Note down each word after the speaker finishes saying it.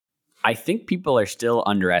I think people are still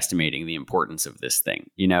underestimating the importance of this thing.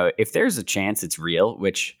 If there's a chance it's real,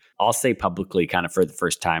 which I'll say publicly kind of for the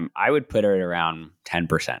first time, I would put it around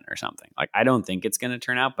 10% or something. Like, I don't think it's going to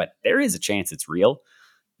turn out, but there is a chance it's real.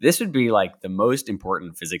 This would be like the most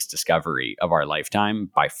important physics discovery of our lifetime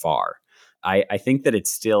by far. I think that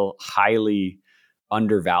it's still highly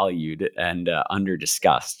undervalued and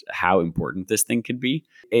under-discussed how important this thing could be.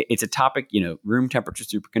 It's a topic, room temperature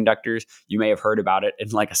superconductors. You may have heard about it in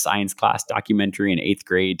like a science class documentary in 8th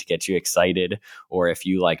grade to get you excited. Or if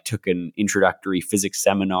you like took an introductory physics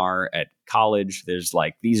seminar at college, there's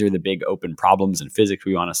like, these are the big open problems in physics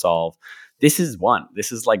we want to solve. This is one.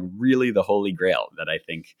 This is like really the holy grail that I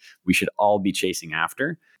think we should all be chasing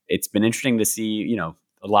after. It's been interesting to see,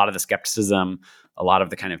 a lot of the skepticism, a lot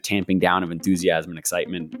of the kind of tamping down of enthusiasm and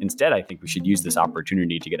excitement. Instead, I think we should use this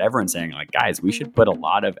opportunity to get everyone saying, like, guys, we should put a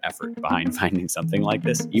lot of effort behind finding something like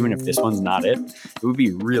this. Even if this one's not it, it would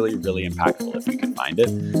be really, really impactful if we could find it.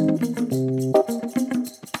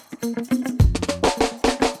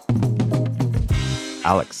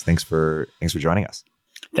 Alex, thanks for joining us.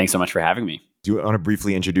 Thanks so much for having me. Do you want to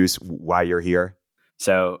briefly introduce why you're here?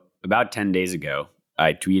 So about 10 days ago,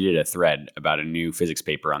 I tweeted a thread about a new physics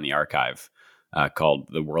paper on the archive called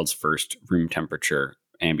The World's First Room Temperature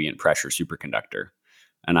Ambient Pressure Superconductor.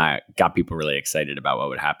 And I got people really excited about what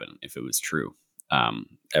would happen if it was true.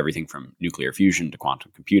 Everything from nuclear fusion to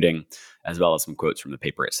quantum computing, as well as some quotes from the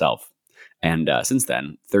paper itself. And since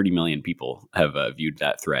then, 30 million people have viewed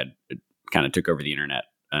that thread. It kind of took over the internet.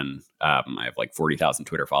 And I have like 40,000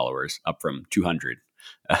 Twitter followers, up from 200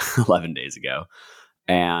 11 days ago.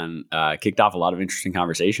 And kicked off a lot of interesting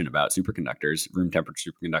conversation about superconductors, room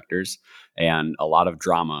temperature superconductors, and a lot of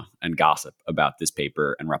drama and gossip about this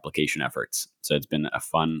paper and replication efforts. So it's been a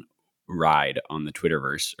fun ride on the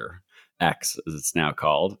Twitterverse, or X as it's now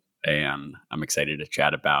called. And I'm excited to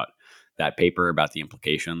chat about that paper, about the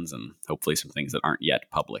implications, and hopefully some things that aren't yet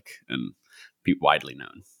public and widely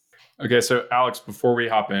known. Okay, so Alex, before we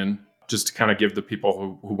hop in, just to kind of give the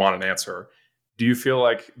people who want an answer, do you feel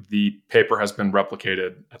like the paper has been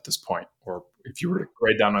replicated at this point? Or if you were to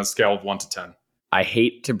grade down on a scale of 1 to 10? I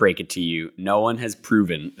hate to break it to you. No one has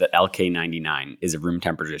proven that LK-99 is a room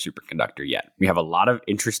temperature superconductor yet. We have a lot of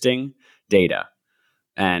interesting data.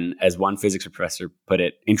 And as one physics professor put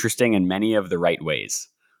it, interesting in many of the right ways.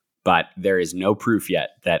 But there is no proof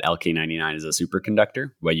yet that LK-99 is a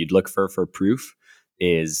superconductor. What you'd look for proof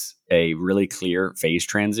is a really clear phase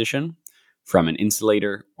transition from an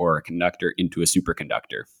insulator or a conductor into a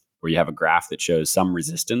superconductor, where you have a graph that shows some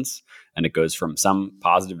resistance and it goes from some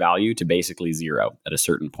positive value to basically zero at a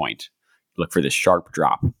certain point. Look for this sharp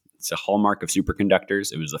drop. It's a hallmark of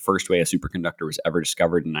superconductors. It was the first way a superconductor was ever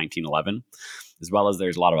discovered in 1911, as well as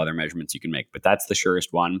there's a lot of other measurements you can make. But that's the surest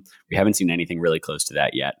one. We haven't seen anything really close to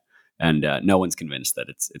that yet. And no one's convinced that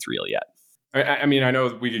it's real yet. I mean, I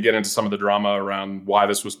know we could get into some of the drama around why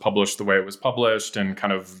this was published the way it was published and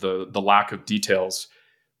kind of the lack of details.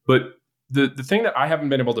 But the thing that I haven't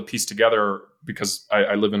been able to piece together, because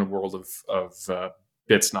I live in a world of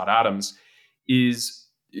bits, not atoms, is,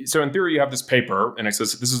 so in theory, you have this paper and it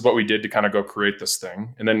says, this is what we did to kind of go create this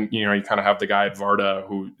thing. And then, you kind of have the guy at Varda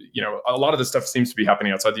who, a lot of this stuff seems to be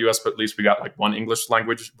happening outside the US, but at least we got like one English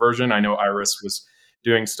language version. I know Iris was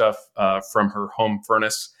doing stuff from her home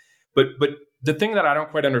furnace. But the thing that I don't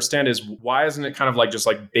quite understand is, why isn't it kind of like just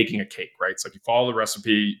like baking a cake, right? It's like you follow the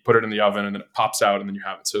recipe, put it in the oven, and then it pops out, and then you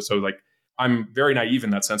have it. So like, I'm very naive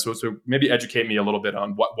in that sense. So maybe educate me a little bit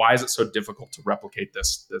on why is it so difficult to replicate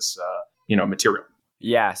this material?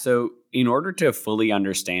 Yeah. So in order to fully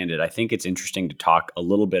understand it, I think it's interesting to talk a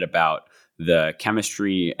little bit about the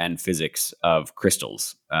chemistry and physics of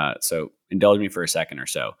crystals. So indulge me for a second or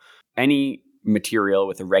so. Any material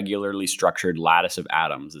with a regularly structured lattice of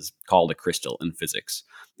atoms is called a crystal in physics.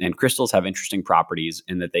 And crystals have interesting properties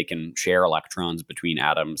in that they can share electrons between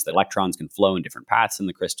atoms. The electrons can flow in different paths in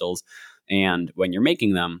the crystals. And when you're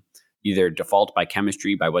making them, either default by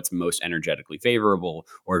chemistry, by what's most energetically favorable,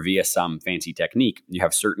 or via some fancy technique, you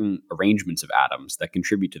have certain arrangements of atoms that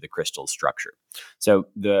contribute to the crystal structure. So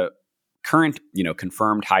the current,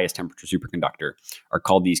 confirmed highest temperature superconductor are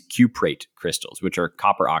called these cuprate crystals, which are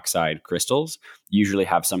copper oxide crystals, usually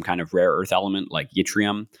have some kind of rare earth element like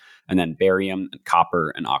yttrium, and then barium and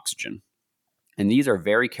copper and oxygen. And these are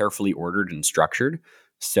very carefully ordered and structured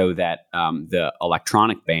so that the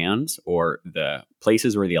electronic bands, or the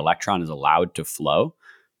places where the electron is allowed to flow,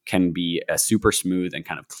 can be a super smooth and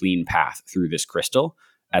kind of clean path through this crystal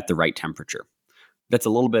at the right temperature. That's a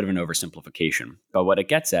little bit of an oversimplification, but what it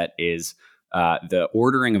gets at is the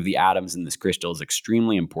ordering of the atoms in this crystal is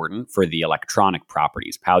extremely important for the electronic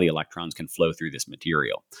properties, how the electrons can flow through this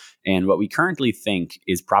material. And what we currently think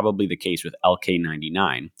is probably the case with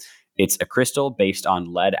LK-99. It's a crystal based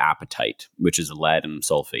on lead apatite, which is a lead and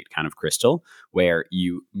sulfate kind of crystal, where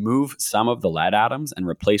you move some of the lead atoms and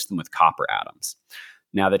replace them with copper atoms.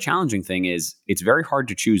 Now, the challenging thing is it's very hard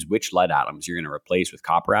to choose which lead atoms you're going to replace with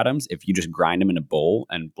copper atoms if you just grind them in a bowl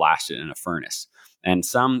and blast it in a furnace. And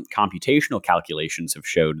some computational calculations have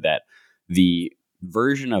showed that the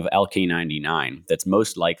version of LK-99 that's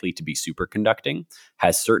most likely to be superconducting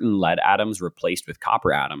has certain lead atoms replaced with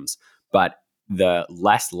copper atoms, but the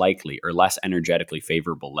less likely or less energetically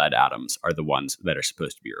favorable lead atoms are the ones that are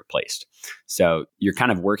supposed to be replaced. So you're kind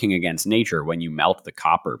of working against nature when you melt the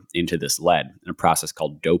copper into this lead in a process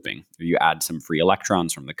called doping. You add some free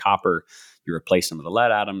electrons from the copper, you replace some of the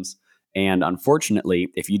lead atoms. And unfortunately,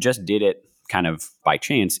 if you just did it kind of by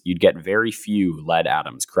chance, you'd get very few lead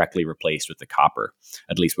atoms correctly replaced with the copper,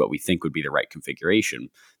 at least what we think would be the right configuration,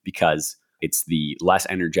 because it's the less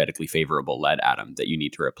energetically favorable lead atom that you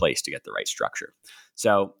need to replace to get the right structure.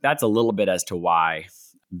 So that's a little bit as to why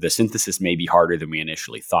the synthesis may be harder than we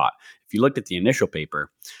initially thought. If you looked at the initial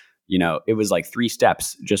paper, it was like 3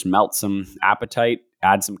 steps. Just melt some apatite,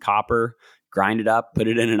 add some copper, grind it up, put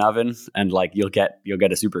it in an oven, and you'll get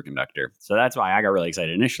a superconductor. So that's why I got really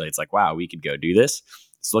excited initially. It's like, wow, we could go do this.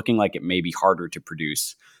 It's looking like it may be harder to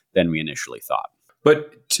produce than we initially thought.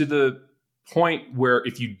 But to the point where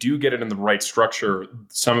if you do get it in the right structure,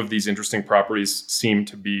 some of these interesting properties seem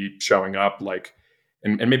to be showing up,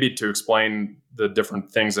 and maybe to explain the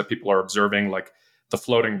different things that people are observing, like the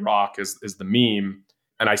floating rock is the meme.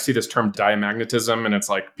 And I see this term diamagnetism, and it's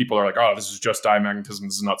like, people are like, oh, this is just diamagnetism,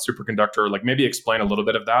 this is not superconductor. Maybe explain a little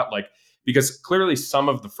bit of that, because clearly some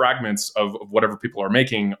of the fragments of whatever people are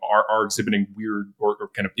making are exhibiting weird or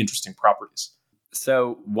kind of interesting properties.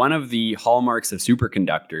 So one of the hallmarks of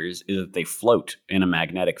superconductors is that they float in a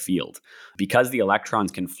magnetic field. Because the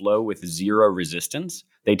electrons can flow with zero resistance,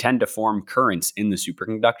 they tend to form currents in the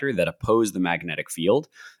superconductor that oppose the magnetic field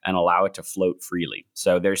and allow it to float freely.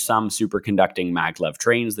 So there's some superconducting maglev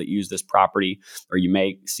trains that use this property, or you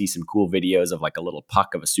may see some cool videos of a little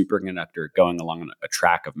puck of a superconductor going along a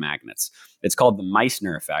track of magnets. It's called the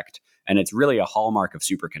Meissner effect, and it's really a hallmark of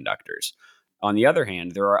superconductors. On the other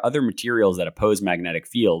hand, there are other materials that oppose magnetic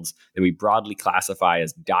fields that we broadly classify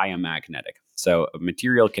as diamagnetic. So a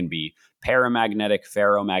material can be paramagnetic,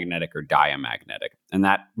 ferromagnetic, or diamagnetic, and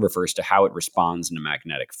that refers to how it responds in a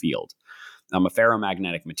magnetic field. A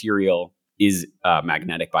ferromagnetic material is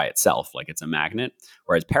magnetic by itself, like it's a magnet,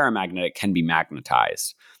 whereas paramagnetic can be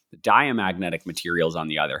magnetized. The diamagnetic materials, on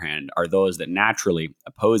the other hand, are those that naturally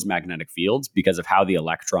oppose magnetic fields because of how the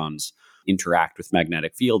electrons interact with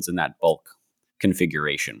magnetic fields in that bulk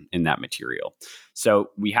configuration in that material. So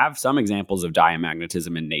we have some examples of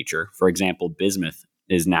diamagnetism in nature. For example, bismuth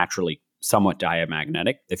is naturally somewhat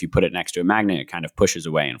diamagnetic. If you put it next to a magnet, it kind of pushes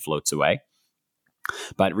away and floats away.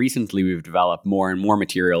 But recently, we've developed more and more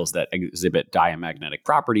materials that exhibit diamagnetic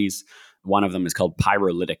properties. One of them is called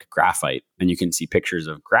pyrolytic graphite, and you can see pictures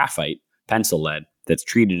of graphite, pencil lead, that's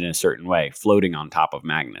treated in a certain way, floating on top of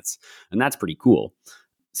magnets. And that's pretty cool.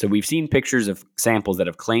 So we've seen pictures of samples that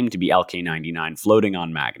have claimed to be LK-99 floating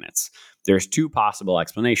on magnets. There's 2 possible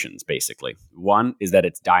explanations, basically. One is that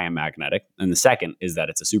it's diamagnetic, and the second is that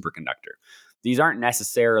it's a superconductor. These aren't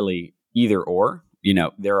necessarily either or.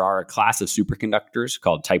 There are a class of superconductors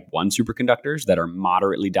called type 1 superconductors that are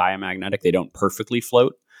moderately diamagnetic. They don't perfectly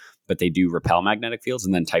float, but they do repel magnetic fields.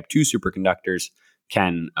 And then type 2 superconductors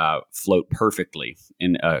can float perfectly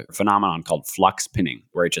in a phenomenon called flux pinning,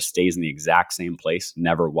 where it just stays in the exact same place,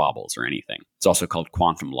 never wobbles or anything. It's also called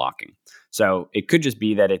quantum locking. So it could just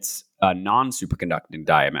be that it's a non-superconducting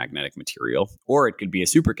diamagnetic material, or it could be a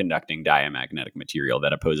superconducting diamagnetic material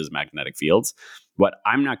that opposes magnetic fields. What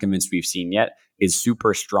I'm not convinced we've seen yet is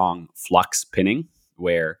super strong flux pinning,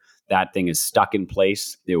 where that thing is stuck in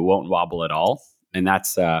place. It won't wobble at all. And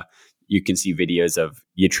that's you can see videos of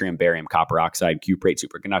yttrium, barium, copper oxide, cuprate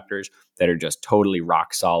superconductors that are just totally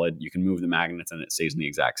rock solid. You can move the magnets and it stays in the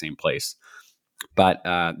exact same place. But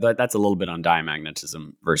that's a little bit on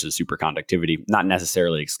diamagnetism versus superconductivity. Not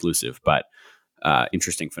necessarily exclusive, but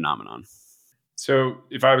interesting phenomenon. So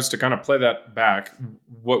if I was to kind of play that back,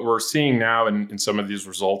 what we're seeing now in some of these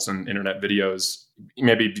results in internet videos,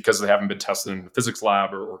 maybe because they haven't been tested in the physics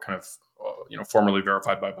lab or kind of formally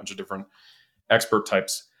verified by a bunch of different expert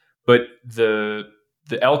types, but the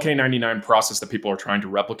LK-99 process that people are trying to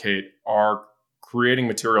replicate are creating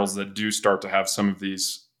materials that do start to have some of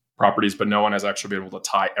these properties, but no one has actually been able to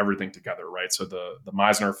tie everything together, right? So the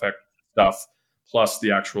Meissner effect stuff plus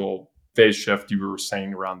the actual phase shift you were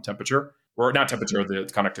saying around temperature, or not temperature, the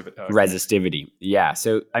conductivity. Resistivity. Yeah.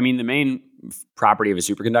 So, I mean, the main property of a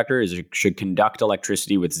superconductor is it should conduct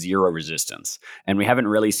electricity with zero resistance. And we haven't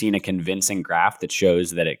really seen a convincing graph that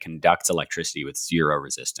shows that it conducts electricity with zero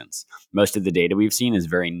resistance. Most of the data we've seen is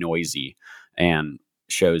very noisy and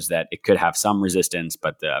shows that it could have some resistance,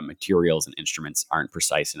 but the materials and instruments aren't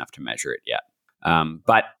precise enough to measure it yet.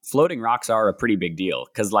 But floating rocks are a pretty big deal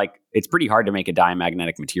because it's pretty hard to make a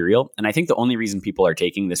diamagnetic material. And I think the only reason people are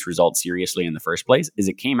taking this result seriously in the first place is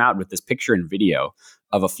it came out with this picture and video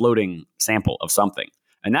of a floating sample of something.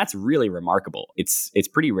 And that's really remarkable. It's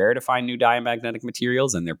pretty rare to find new diamagnetic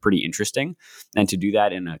materials, and they're pretty interesting. And to do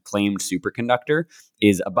that in a claimed superconductor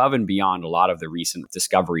is above and beyond a lot of the recent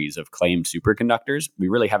discoveries of claimed superconductors. We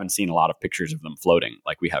really haven't seen a lot of pictures of them floating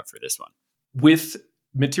like we have for this one. With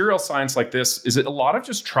material science like this, is it a lot of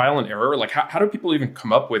just trial and error? Like how do people even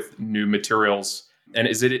come up with new materials? And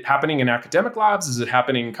is it happening in academic labs? Is it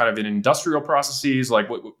happening kind of in industrial processes? How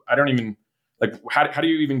do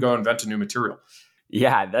you even go invent a new material?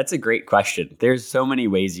 Yeah, that's a great question. There's so many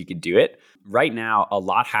ways you could do it. Right now, a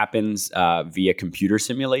lot happens via computer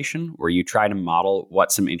simulation, where you try to model what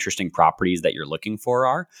some interesting properties that you're looking for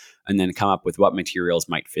are, and then come up with what materials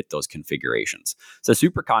might fit those configurations. So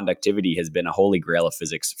superconductivity has been a holy grail of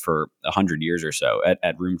physics for 100 years or so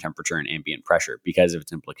at room temperature and ambient pressure because of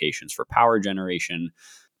its implications for power generation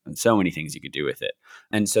and so many things you could do with it.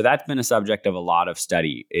 And so that's been a subject of a lot of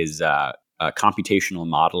study is computational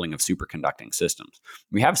modeling of superconducting systems.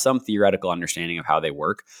 We have some theoretical understanding of how they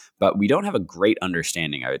work, but we don't have a great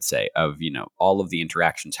understanding, I would say, of all of the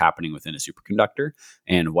interactions happening within a superconductor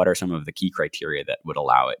and what are some of the key criteria that would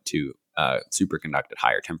allow it to superconduct at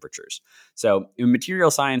higher temperatures. So in material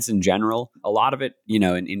science in general, a lot of it, in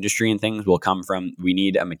industry and things will come from we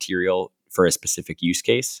need a material for a specific use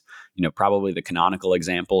case. Probably the canonical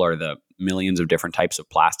example are the millions of different types of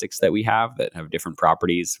plastics that we have that have different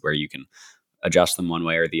properties where you can adjust them one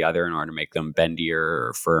way or the other in order to make them bendier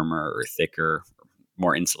or firmer or thicker, or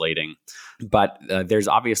more insulating. But there's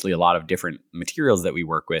obviously a lot of different materials that we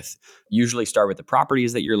work with. Usually start with the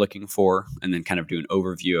properties that you're looking for and then kind of do an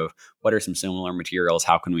overview of what are some similar materials,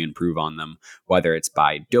 how can we improve on them, whether it's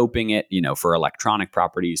by doping it, for electronic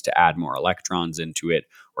properties to add more electrons into it,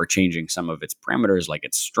 or changing some of its parameters like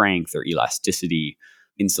its strength or elasticity,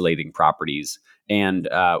 insulating properties. And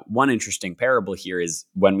one interesting parable here is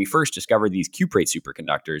when we first discovered these cuprate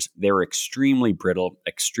superconductors, they were extremely brittle,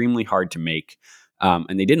 extremely hard to make,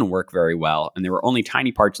 and they didn't work very well. And there were only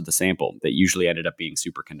tiny parts of the sample that usually ended up being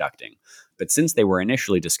superconducting. But since they were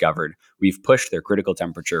initially discovered, we've pushed their critical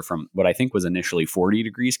temperature from what I think was initially 40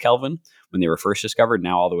 degrees Kelvin when they were first discovered,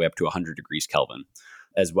 now all the way up to 100 degrees Kelvin,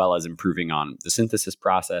 as well as improving on the synthesis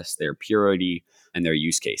process, their purity, and their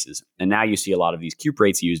use cases. And now you see a lot of these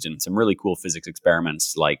cuprates used in some really cool physics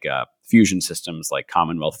experiments like fusion systems like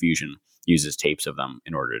Commonwealth Fusion uses tapes of them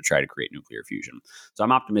in order to try to create nuclear fusion. So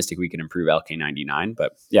I'm optimistic we can improve LK-99,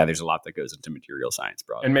 but yeah, there's a lot that goes into material science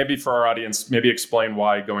broadly. And maybe for our audience, maybe explain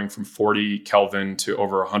why going from 40 Kelvin to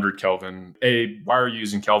over 100 Kelvin, A, why are you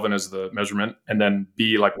using Kelvin as the measurement? And then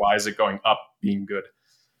B, why is it going up being good?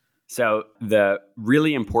 So the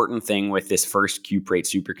really important thing with this first cuprate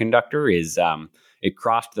superconductor is it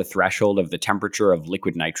crossed the threshold of the temperature of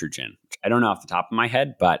liquid nitrogen. I don't know off the top of my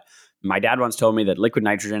head, but my dad once told me that liquid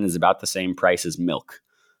nitrogen is about the same price as milk.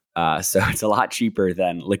 So it's a lot cheaper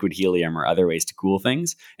than liquid helium or other ways to cool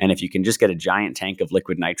things. And if you can just get a giant tank of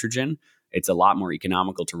liquid nitrogen, it's a lot more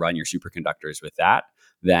economical to run your superconductors with that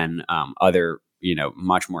than other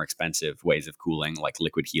much more expensive ways of cooling like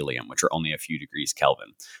liquid helium, which are only a few degrees Kelvin.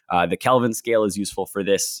 The Kelvin scale is useful for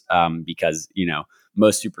this because,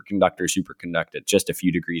 most superconductors superconduct at just a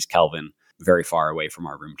few degrees Kelvin, very far away from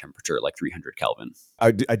our room temperature, like 300 Kelvin.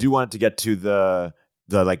 I do want to get to the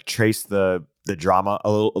trace the drama a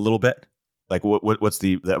little bit. What's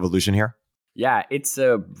the evolution here? Yeah, it's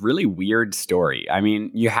a really weird story. I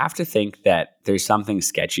mean, you have to think that there's something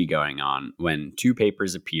sketchy going on when two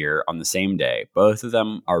papers appear on the same day. Both of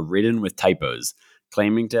them are written with typos,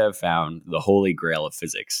 claiming to have found the holy grail of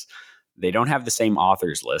physics. They don't have the same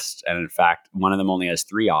authors list. And in fact, one of them only has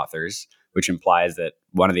 3 authors, which implies that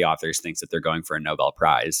one of the authors thinks that they're going for a Nobel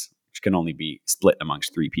Prize, which can only be split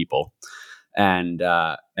amongst 3 people. And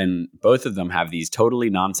both of them have these totally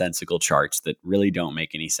nonsensical charts that really don't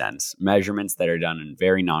make any sense, measurements that are done in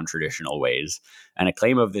very non-traditional ways, and a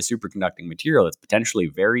claim of this superconducting material that's potentially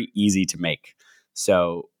very easy to make.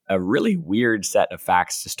 So a really weird set of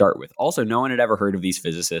facts to start with. Also, no one had ever heard of these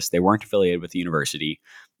physicists. They weren't affiliated with the university.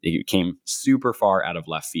 They came super far out of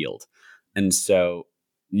left field. And so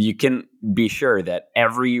you can be sure that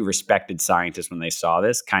every respected scientist, when they saw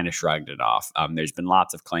this, kind of shrugged it off. There's been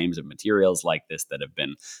lots of claims of materials like this that have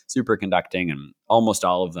been superconducting, and almost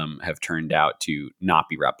all of them have turned out to not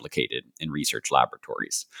be replicated in research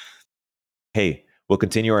laboratories. Hey, we'll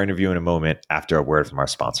continue our interview in a moment after a word from our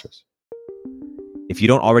sponsors. If you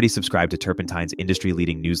don't already subscribe to Turpentine's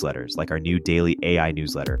industry-leading newsletters, like our new daily AI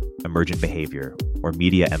newsletter, Emergent Behavior, or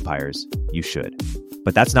Media Empires, you should.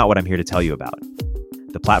 But that's not what I'm here to tell you about.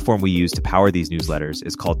 The platform we use to power these newsletters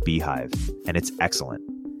is called Beehive, and it's excellent.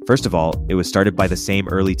 First of all, it was started by the same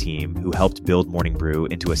early team who helped build Morning Brew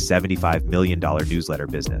into a $75 million newsletter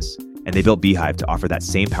business. And they built Beehive to offer that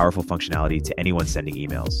same powerful functionality to anyone sending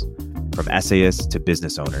emails. From essayists to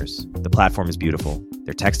business owners, the platform is beautiful,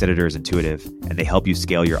 their text editor is intuitive, and they help you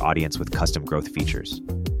scale your audience with custom growth features.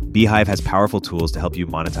 Beehive has powerful tools to help you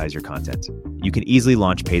monetize your content. You can easily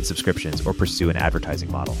launch paid subscriptions or pursue an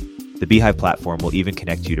advertising model. The Beehive platform will even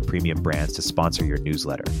connect you to premium brands to sponsor your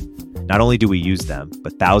newsletter. Not only do we use them,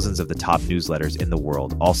 but thousands of the top newsletters in the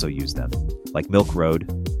world also use them, like Milk Road,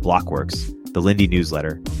 Blockworks, the Lindy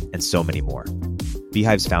newsletter, and so many more.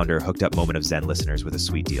 Beehive's founder hooked up Moment of Zen listeners with a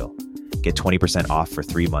sweet deal. Get 20% off for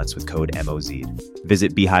 3 months with code MOZ.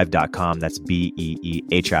 Visit beehive.com, that's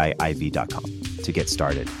BEEHIIV.com, to get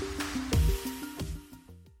started.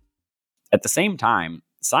 At the same time,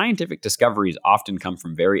 scientific discoveries often come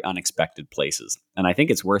from very unexpected places. And I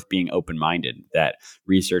think it's worth being open-minded that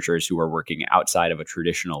researchers who are working outside of a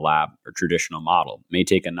traditional lab or traditional model may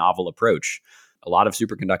take a novel approach. A lot of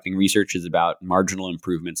superconducting research is about marginal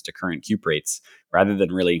improvements to current QP rates rather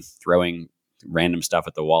than really throwing random stuff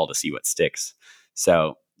at the wall to see what sticks.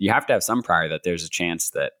 So you have to have some prior that there's a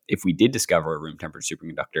chance that if we did discover a room temperature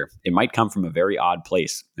superconductor, it might come from a very odd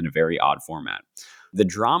place in a very odd format. The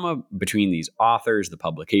drama between these authors, the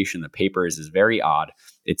publication, the papers is very odd.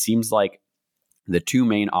 It seems like the two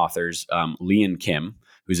main authors, Lee and Kim,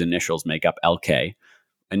 whose initials make up LK,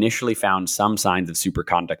 initially found some signs of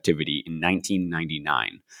superconductivity in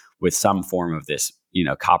 1999 with some form of this,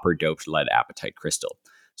 copper-doped lead apatite crystal.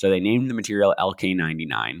 So they named the material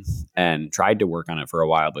LK-99 and tried to work on it for a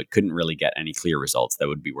while, but couldn't really get any clear results that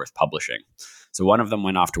would be worth publishing. So one of them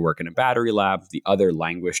went off to work in a battery lab. The other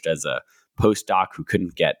languished as a postdoc who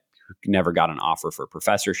never got an offer for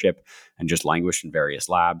professorship and just languished in various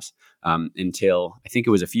labs until I think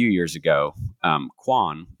it was a few years ago.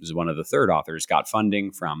 Kwon, who's one of the third authors, got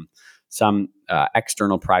funding from some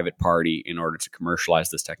external private party in order to commercialize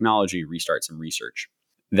this technology, restart some research.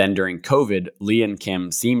 Then during COVID, Lee and Kim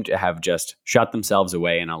seemed to have just shut themselves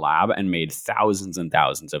away in a lab and made thousands and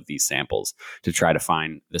thousands of these samples to try to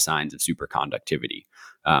find the signs of superconductivity.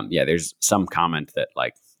 There's some comment that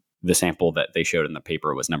the sample that they showed in the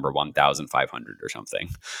paper was number 1,500 or something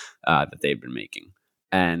that they'd been making.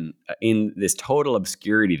 And in this total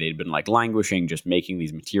obscurity, they'd been languishing, just making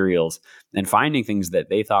these materials and finding things that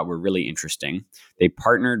they thought were really interesting. They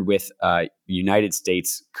partnered with United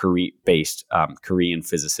States based Korean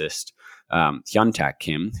physicist Hyun-Tak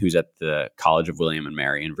Kim, who's at the College of William and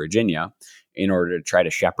Mary in Virginia, in order to try to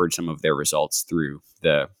shepherd some of their results through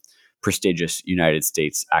the prestigious United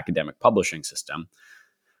States academic publishing system.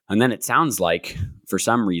 And then it sounds like, for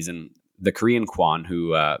some reason, the Korean Kwon,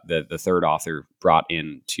 who the third author brought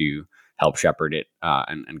in to help shepherd it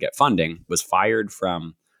and get funding, was fired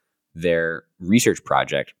from their research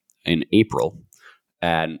project in April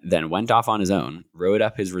and then went off on his own, wrote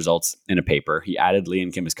up his results in a paper. He added Lee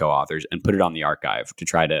and Kim as co-authors and put it on the archive to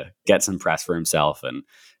try to get some press for himself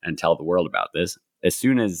and tell the world about this. As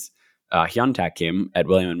soon as Hyun-Tak Kim at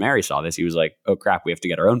William & Mary saw this, he was like, oh crap, we have to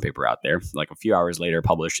get our own paper out there. A few hours later,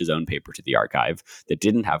 published his own paper to the archive that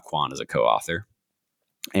didn't have Kwon as a co-author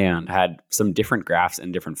and had some different graphs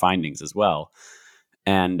and different findings as well.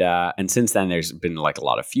 And since then, there's been a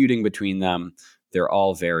lot of feuding between them. They're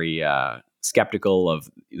all very skeptical of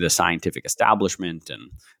the scientific establishment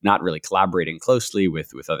and not really collaborating closely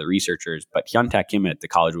with other researchers. But Hyun-Tak Kim at the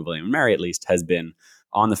College of William & Mary, at least, has been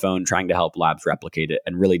on the phone trying to help labs replicate it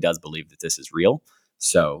and really does believe that this is real.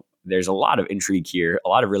 So there's a lot of intrigue here, a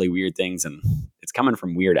lot of really weird things, and it's coming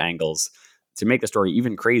from weird angles. To make the story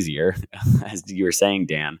even crazier, as you were saying,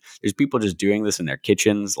 Dan, there's people just doing this in their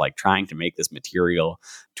kitchens, trying to make this material,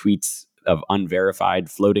 tweets of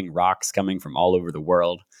unverified floating rocks coming from all over the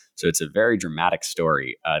world. So it's a very dramatic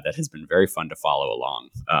story that has been very fun to follow along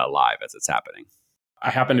live as it's happening. I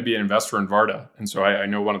happen to be an investor in Varda, and so I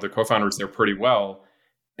know one of the co-founders there pretty well.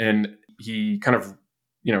 And he kind of,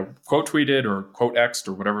 quote tweeted or quote X'd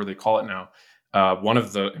or whatever they call it now, one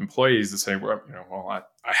of the employees is saying, well, I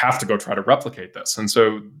have to go try to replicate this. And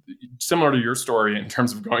so similar to your story in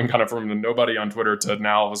terms of going kind of from the nobody on Twitter to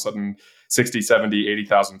now all of a sudden 60, 70,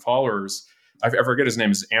 80,000 followers. I forget his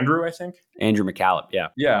name is Andrew, I think. Andrew McCallum. Yeah.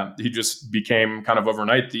 Yeah. He just became kind of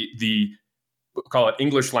overnight the call it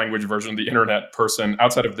English language version of the internet person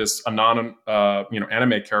outside of this anime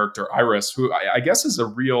character, Iris, who I guess is a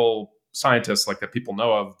real scientist like that people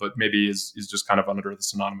know of, but maybe is just kind of under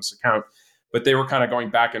this anonymous account. But they were kind of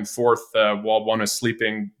going back and forth while one is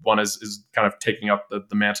sleeping, one is kind of taking up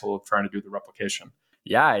the mantle of trying to do the replication.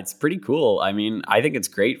 Yeah, it's pretty cool. I mean, I think it's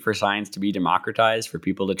great for science to be democratized, for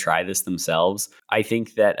people to try this themselves. I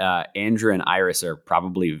think that Andrew and Iris are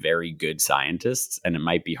probably very good scientists, and it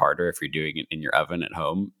might be harder if you're doing it in your oven at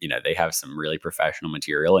home. You know, they have some really professional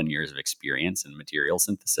material and years of experience in material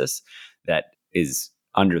synthesis that is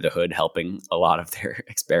under the hood helping a lot of their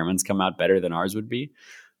experiments come out better than ours would be.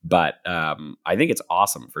 But I think it's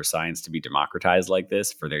awesome for science to be democratized like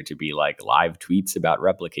this, for there to be like live tweets about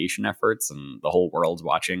replication efforts and the whole world's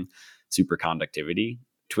watching superconductivity.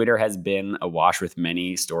 Twitter has been awash with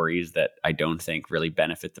many stories that I don't think really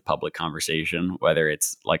benefit the public conversation, whether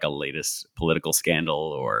it's like a latest political scandal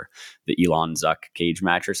or the Elon Zuck cage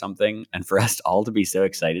match or something. And for us all to be so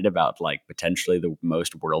excited about like potentially the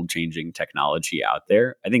most world-changing technology out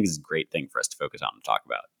there, I think is a great thing for us to focus on and talk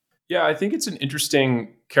about. Yeah, I think it's an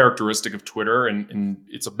interesting characteristic of Twitter, and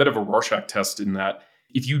it's a bit of a Rorschach test in that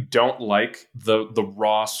if you don't like the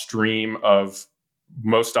raw stream of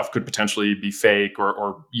most stuff could potentially be fake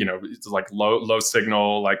or it's like low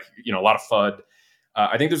signal, like a lot of FUD.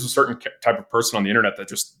 I think there's a certain type of person on the internet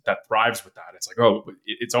that thrives with that. It's like,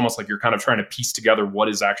 it's almost like you're kind of trying to piece together what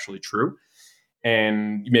is actually true.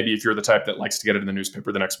 And maybe if you're the type that likes to get it in the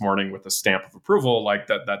newspaper the next morning with a stamp of approval, like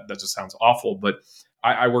that just sounds awful. But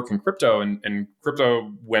I work in crypto, and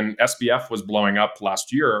crypto, when SBF was blowing up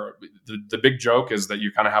last year, the big joke is that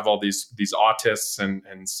you kind of have all these autists and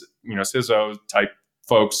CISO type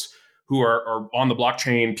folks who are on the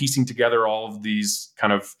blockchain piecing together all of these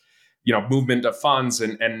kind of movement of funds,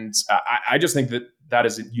 and I just think that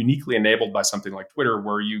is uniquely enabled by something like Twitter,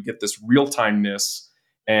 where you get this real-timeness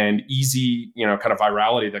and easy kind of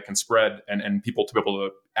virality that can spread, and people to be able to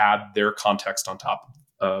add their context on top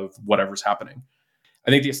of whatever's happening. I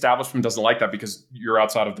think the establishment doesn't like that because you're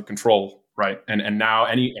outside of the control, right? And now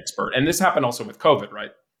any expert, and this happened also with COVID, right?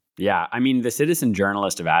 Yeah, I mean, the citizen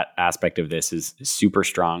journalist aspect of this is super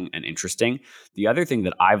strong and interesting. The other thing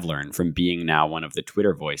that I've learned from being now one of the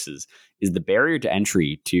Twitter voices is the barrier to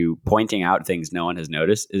entry to pointing out things no one has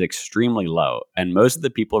noticed is extremely low. And most of the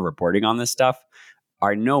people reporting on this stuff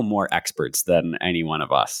are no more experts than any one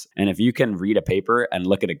of us. And if you can read a paper and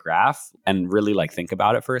look at a graph and really like think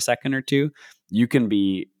about it for a second or two, you can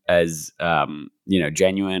be as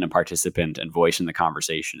genuine a participant and voice in the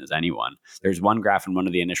conversation as anyone. There's one graph in one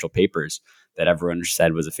of the initial papers that everyone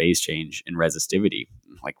said was a phase change in resistivity.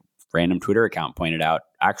 Like random Twitter account pointed out,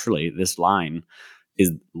 actually, this line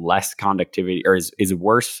is less conductivity or is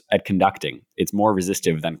worse at conducting. It's more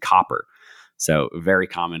resistive than copper. So very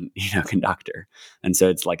common, conductor. And so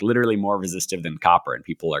it's like literally more resistive than copper, and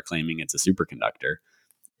people are claiming it's a superconductor.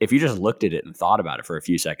 If you just looked at it and thought about it for a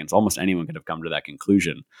few seconds, almost anyone could have come to that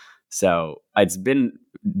conclusion. So it's been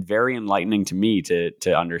very enlightening to me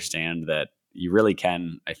to understand that you really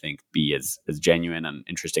can, I think, be as genuine and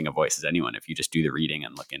interesting a voice as anyone if you just do the reading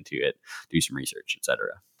and look into it, do some research, et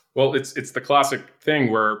cetera. Well, it's the classic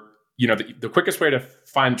thing where the quickest way to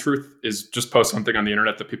find truth is just post something on the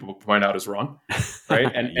internet that people point out is wrong,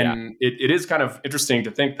 right? And Yeah. and it is kind of interesting to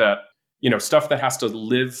think that stuff that has to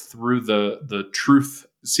live through the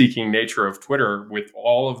truth-seeking nature of Twitter with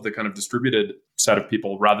all of the kind of distributed set of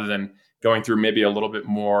people, rather than going through maybe a little bit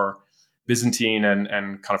more Byzantine and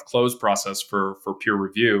kind of closed process for peer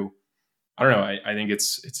review. I don't know. I think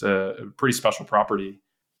it's a pretty special property.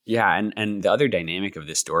 Yeah, and the other dynamic of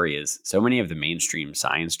this story is so many of the mainstream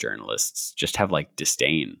science journalists just have like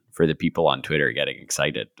disdain for the people on Twitter getting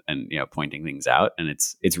excited and pointing things out, and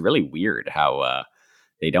it's really weird how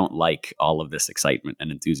they don't like all of this excitement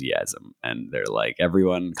and enthusiasm, and they're like,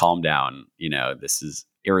 everyone calm down, this is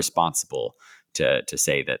irresponsible to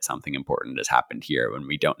say that something important has happened here when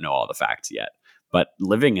we don't know all the facts yet. But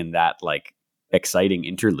living in that like exciting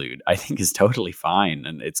interlude, I think, is totally fine,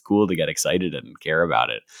 and it's cool to get excited and care about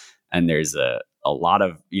it. And there's a lot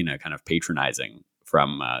of kind of patronizing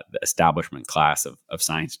from the establishment class of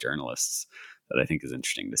science journalists that I think is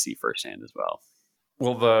interesting to see firsthand as well.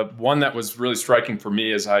 Well, the one that was really striking for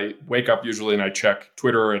me is I wake up usually and I check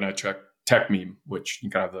Twitter and I check Tech Meme, which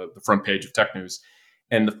kind of the front page of tech news.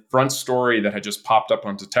 And the front story that had just popped up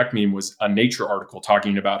onto Tech Meme was a Nature article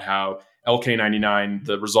talking about how LK-99,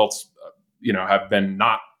 the results, have been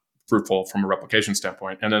not fruitful from a replication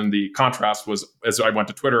standpoint. And then the contrast was, as I went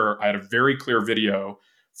to Twitter, I had a very clear video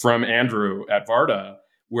from Andrew at Varda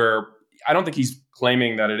where I don't think he's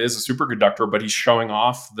claiming that it is a superconductor, but he's showing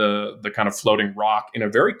off the kind of floating rock in a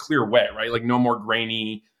very clear way, right? Like no more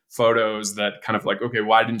grainy photos that kind of like, okay,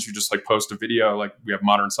 why didn't you just like post a video like we have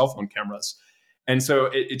modern cell phone cameras? And so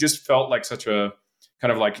it just felt like such a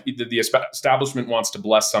kind of like the establishment wants to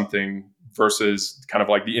bless something versus kind of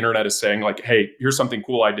like the internet is saying like, hey, here's something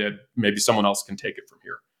cool I did. Maybe someone else can take it from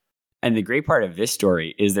here. And the great part of this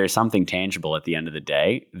story is there's something tangible at the end of the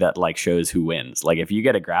day that like shows who wins. Like if you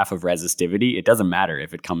get a graph of resistivity, it doesn't matter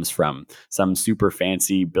if it comes from some super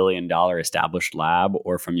fancy $1 billion established lab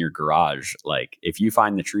or from your garage. Like if you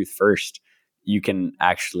find the truth first, you can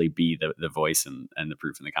actually be the voice and the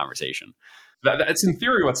proof in the conversation. That's in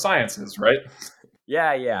theory what science is, right?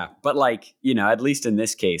 Yeah. But like, at least in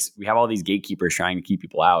this case, we have all these gatekeepers trying to keep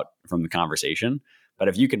people out from the conversation. But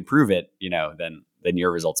if you can prove it, then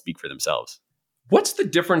your results speak for themselves. What's the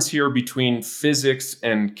difference here between physics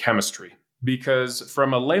and chemistry? Because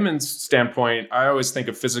from a layman's standpoint, I always think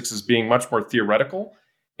of physics as being much more theoretical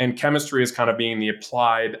and chemistry as kind of being the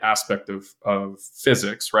applied aspect of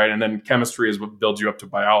physics, right? And then chemistry is what builds you up to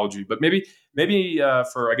biology. But maybe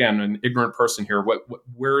for, again, an ignorant person here,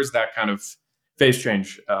 where is that kind of phase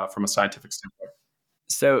change from a scientific standpoint?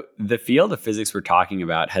 So the field of physics we're talking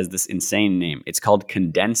about has this insane name. It's called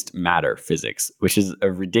condensed matter physics, which is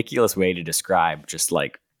a ridiculous way to describe just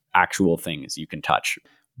like actual things you can touch.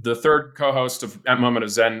 The third co-host of At Moment of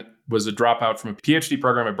Zen was a dropout from a PhD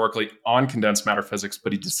program at Berkeley on condensed matter physics,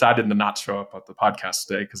 but he decided to not show up at the podcast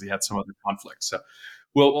today because he had some other conflict. So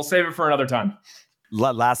we'll save it for another time.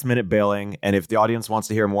 Last minute bailing. And if the audience wants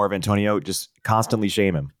to hear more of Antonio, just constantly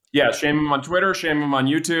shame him. Yeah, shame him on Twitter, shame him on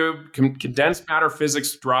YouTube. Condensed matter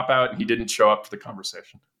physics dropout, and he didn't show up to the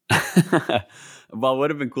conversation. Well, it would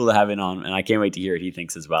have been cool to have him on, and I can't wait to hear what he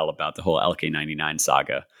thinks as well about the whole LK-99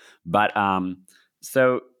 saga. But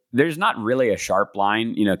so there's not really a sharp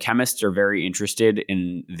line. Chemists are very interested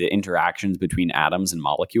in the interactions between atoms and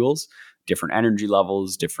molecules, different energy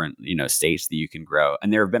levels, different states that you can grow,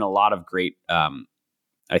 and there have been a lot of great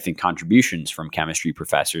I think contributions from chemistry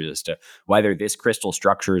professors as to whether this crystal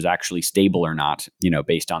structure is actually stable or not,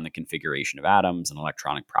 based on the configuration of atoms and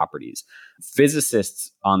electronic properties.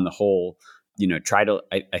 Physicists on the whole, try to,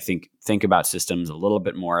 I think about systems a little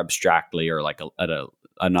bit more abstractly or like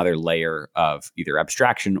another layer of either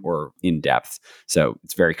abstraction or in depth. So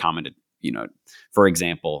it's very common to, for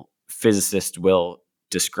example, physicists will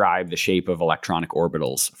describe the shape of electronic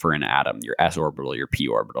orbitals for an atom, your s orbital, your p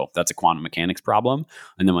orbital. That's a quantum mechanics problem.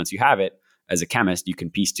 And then once you have it, as a chemist, you can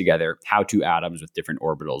piece together how two atoms with different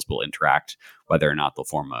orbitals will interact, whether or not they'll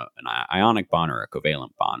form an ionic bond or a covalent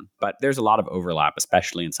bond. But there's a lot of overlap,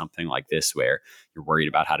 especially in something like this, where you're worried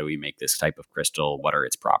about how do we make this type of crystal? What are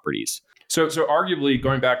its properties? So arguably,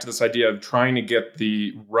 going back to this idea of trying to get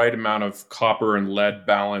the right amount of copper and lead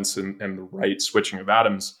balance and the right switching of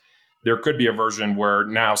atoms, there could be a version where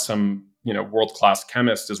now some world-class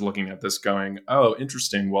chemist is looking at this going, oh,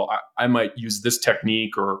 interesting. Well, I might use this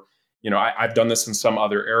technique or, I've done this in some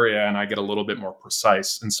other area and I get a little bit more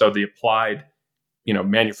precise. And so the applied,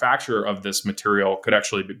 manufacture of this material could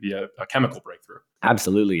actually be a chemical breakthrough.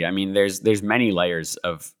 Absolutely. I mean, there's many layers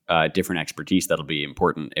of different expertise that'll be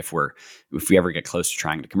important if we ever get close to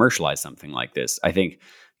trying to commercialize something like this. I think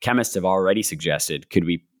chemists have already suggested, could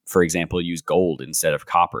we, for example, use gold instead of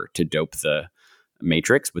copper to dope the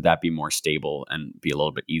matrix? Would that be more stable and be a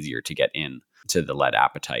little bit easier to get in to the lead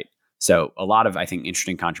apatite? So a lot of, I think,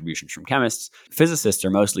 interesting contributions from chemists. Physicists are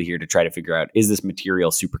mostly here to try to figure out, is this material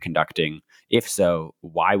superconducting? If so,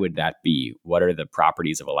 why would that be? What are the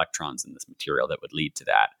properties of electrons in this material that would lead to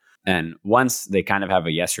that? And once they kind of have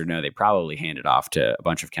a yes or no, they probably hand it off to a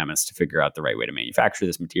bunch of chemists to figure out the right way to manufacture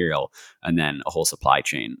this material, and then a whole supply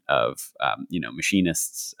chain of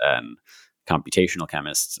machinists and computational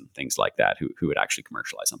chemists and things like that who would actually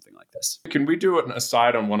commercialize something like this. Can we do an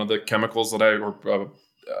aside on one of the chemicals that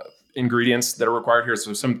ingredients that are required here?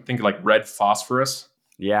 So something like red phosphorus.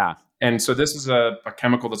 Yeah. And so this is a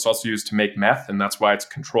chemical that's also used to make meth, and that's why it's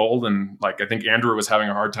controlled. And I think Andrew was having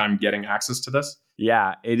a hard time getting access to this.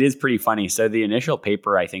 Yeah, it is pretty funny. So the initial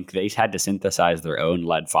paper, I think they had to synthesize their own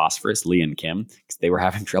lead phosphorus, Lee and Kim, because they were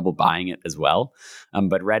having trouble buying it as well.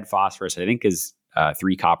 But red phosphorus, I think, is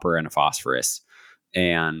 3 copper and a phosphorus.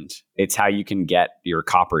 And it's how you can get your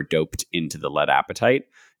copper doped into the lead apatite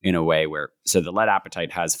in a way where, so the lead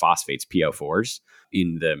apatite has phosphates, PO4s,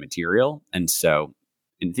 in the material. And so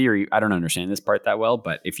in theory, I don't understand this part that well,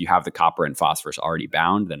 but if you have the copper and phosphorus already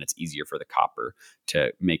bound, then it's easier for the copper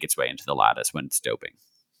to make its way into the lattice when it's doping,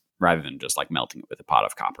 rather than just like melting it with a pot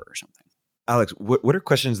of copper or something. Alex, what are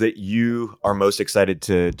questions that you are most excited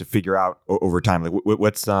to figure out over time? Like,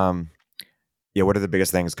 what are the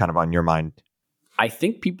biggest things kind of on your mind? I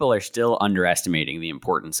think people are still underestimating the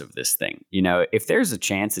importance of this thing. If there's a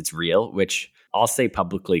chance it's real, which I'll say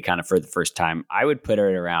publicly kind of for the first time, I would put it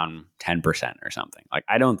around 10% or something. Like,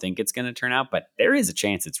 I don't think it's going to turn out, but there is a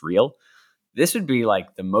chance it's real. This would be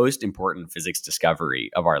like the most important physics discovery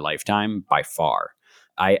of our lifetime by far.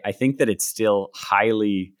 I think that it's still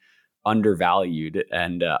highly undervalued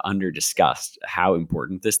and under-discussed how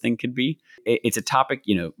important this thing could be. It's a topic,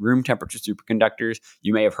 room temperature superconductors.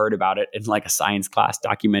 You may have heard about it in like a science class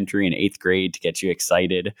documentary in 8th grade to get you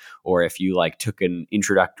excited. Or if you like took an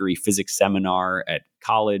introductory physics seminar at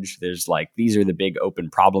college, there's like, these are the big open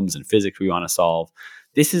problems in physics we want to solve.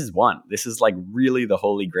 This is one. This is like really the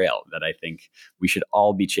holy grail that I think we should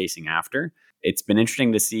all be chasing after. It's been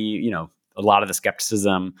interesting to see, a lot of the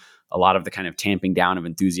skepticism, a lot of the kind of tamping down of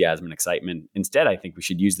enthusiasm and excitement. Instead, I think we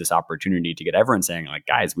should use this opportunity to get everyone saying, like,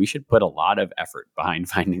 guys, we should put a lot of effort behind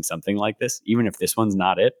finding something like this. Even if this one's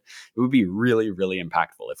not it, it would be really, really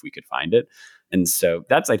impactful if we could find it. And so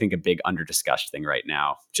that's, I think, a big under-discussed thing right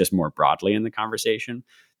now, just more broadly in the conversation.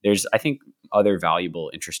 There's, I think, other valuable,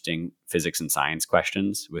 interesting physics and science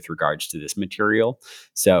questions with regards to this material.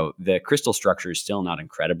 So the crystal structure is still not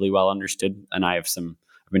incredibly well understood. And I've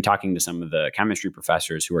been talking to some of the chemistry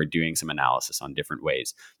professors who are doing some analysis on different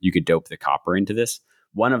ways you could dope the copper into this.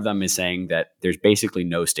 One of them is saying that there's basically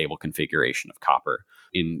no stable configuration of copper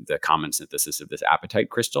in the common synthesis of this apatite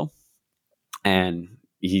crystal. And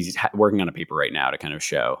he's working on a paper right now to kind of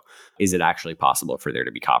show, is it actually possible for there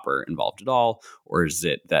to be copper involved at all? Or is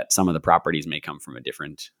it that some of the properties may come from a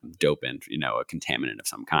different dopant, a contaminant of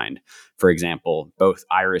some kind? For example, both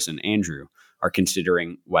Iris and Andrew are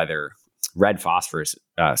considering whether red phosphorus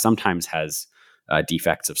sometimes has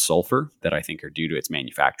defects of sulfur that I think are due to its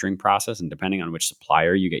manufacturing process. And depending on which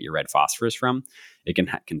supplier you get your red phosphorus from, it can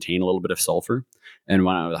contain a little bit of sulfur. And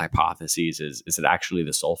one of the hypotheses is it actually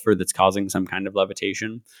the sulfur that's causing some kind of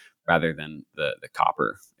levitation rather than the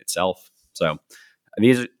copper itself? So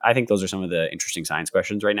I think those are some of the interesting science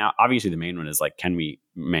questions right now. Obviously, the main one is like, can we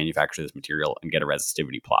manufacture this material and get a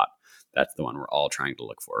resistivity plot? That's the one we're all trying to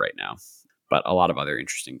look for right now. But a lot of other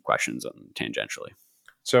interesting questions tangentially.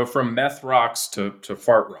 So from meth rocks to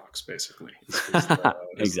fart rocks, basically.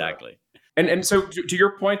 Exactly. And so to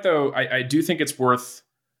your point, though, I do think it's worth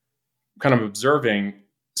kind of observing.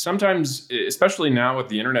 Sometimes, especially now with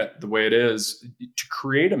the internet the way it is, to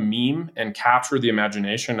create a meme and capture the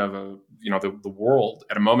imagination of the world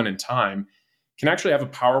at a moment in time can actually have a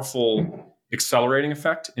powerful accelerating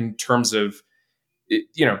effect in terms of,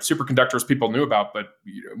 superconductors people knew about, but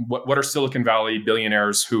what are Silicon Valley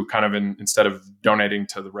billionaires who kind of instead of donating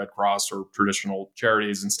to the Red Cross or traditional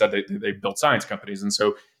charities, instead they built science companies. And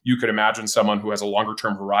so you could imagine someone who has a longer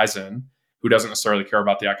term horizon, who doesn't necessarily care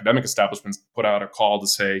about the academic establishments, put out a call to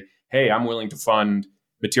say, hey, I'm willing to fund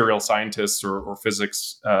material scientists or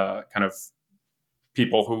physics kind of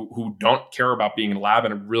people who don't care about being in a lab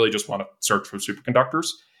and really just want to search for superconductors.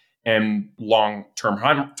 And long-term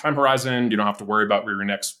time horizon, you don't have to worry about where your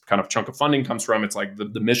next kind of chunk of funding comes from. It's like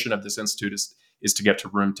the mission of this institute is to get to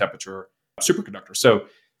room temperature superconductor. So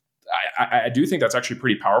I do think that's actually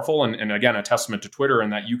pretty powerful. And again, a testament to Twitter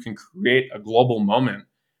in that you can create a global moment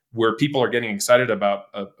where people are getting excited about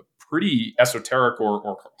a pretty esoteric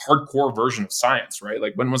or hardcore version of science, right?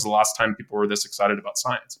 Like, when was the last time people were this excited about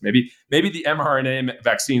science? Maybe the mRNA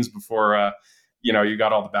vaccines before, you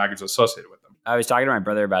got all the baggage associated with them. I was talking to my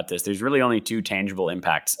brother about this. There's really only two tangible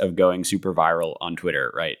impacts of going super viral on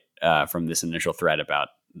Twitter, right? From this initial thread about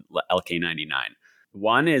LK-99.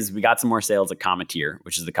 One is we got some more sales at Cometeer,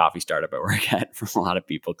 which is the coffee startup I work at, from a lot of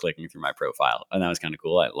people clicking through my profile. And that was kind of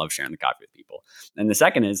cool. I love sharing the coffee with people. And the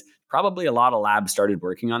second is probably a lot of labs started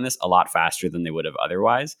working on this a lot faster than they would have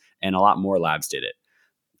otherwise. And a lot more labs did it.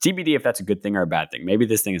 TBD if that's a good thing or a bad thing. Maybe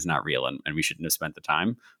this thing is not real and we shouldn't have spent the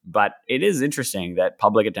time. But it is interesting that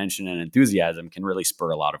public attention and enthusiasm can really spur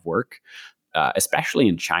a lot of work, especially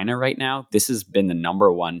in China right now. This has been the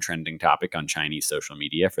number one trending topic on Chinese social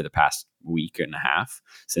media for the past week and a half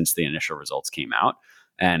since the initial results came out.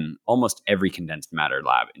 And almost every condensed matter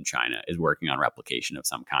lab in China is working on replication of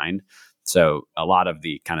some kind. So a lot of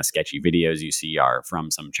the kind of sketchy videos you see are from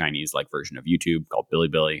some Chinese like version of YouTube called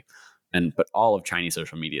Bilibili. But all of Chinese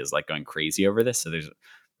social media is like going crazy over this. So there's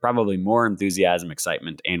probably more enthusiasm,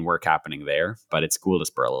 excitement, and work happening there. But it's cool to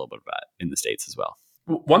spur a little bit of that in the States as well.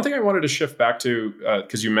 One thing I wanted to shift back to,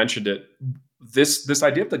 because you mentioned it, this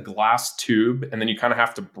idea of the glass tube, and then you kind of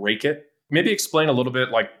have to break it. Maybe explain a little bit,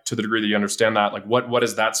 like to the degree that you understand that, like what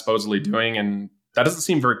is that supposedly doing? And that doesn't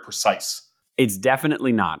seem very precise. It's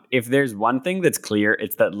definitely not. If there's one thing that's clear,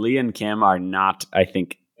 it's that Lee and Kim are not, I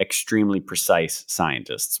think, extremely precise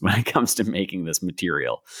scientists when it comes to making this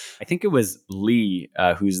material. I think it was Lee,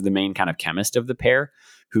 who's the main kind of chemist of the pair,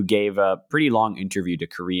 who gave a pretty long interview to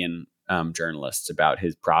Korean journalists about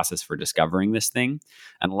his process for discovering this thing.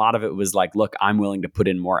 And a lot of it was like, look, I'm willing to put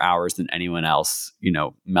in more hours than anyone else,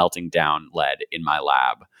 melting down lead in my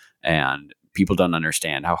lab. And people don't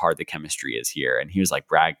understand how hard the chemistry is here. And he was like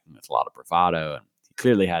bragging with a lot of bravado. And he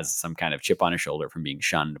clearly has some kind of chip on his shoulder from being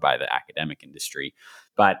shunned by the academic industry.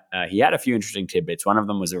 But he had a few interesting tidbits. One of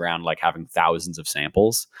them was around like having thousands of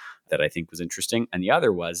samples that I think was interesting. And the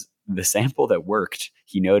other was the sample that worked.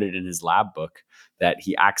 He noted in his lab book that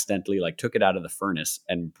he accidentally took it out of the furnace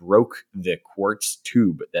and broke the quartz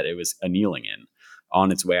tube that it was annealing in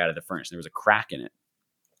on its way out of the furnace. There was a crack in it.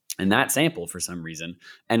 And that sample, for some reason,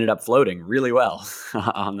 ended up floating really well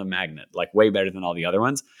on the magnet, way better than all the other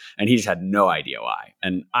ones. And he just had no idea why.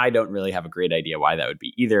 And I don't really have a great idea why that would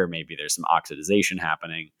be either. Maybe there's some oxidization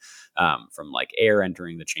happening from air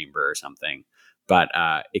entering the chamber or something. But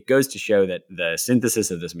it goes to show that the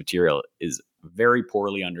synthesis of this material is very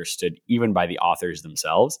poorly understood, even by the authors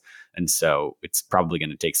themselves. And so it's probably going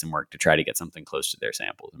to take some work to try to get something close to their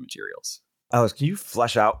samples and materials. Alex, can you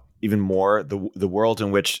flesh out even more the world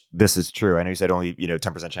in which this is true? I know you said only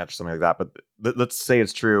 10% chance or something like that, but let's say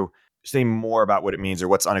it's true. Say more about what it means or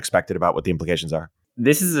what's unexpected about what the implications are.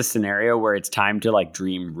 This is a scenario where it's time to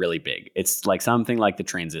dream really big. It's something like the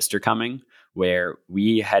transistor coming, where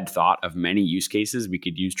we had thought of many use cases we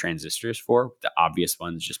could use transistors for. The obvious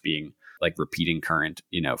ones just being repeating current,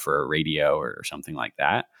 for a radio or something like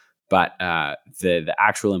that. But the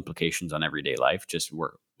actual implications on everyday life just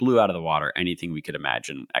blew out of the water anything we could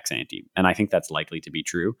imagine ex ante. And I think that's likely to be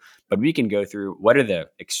true. But we can go through what are the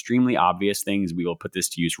extremely obvious things we will put this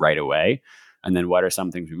to use right away. And then what are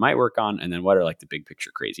some things we might work on? And then what are the big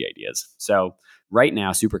picture crazy ideas? So right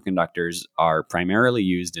now, superconductors are primarily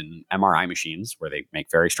used in MRI machines where they make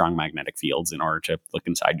very strong magnetic fields in order to look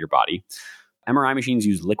inside your body. MRI machines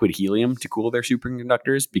use liquid helium to cool their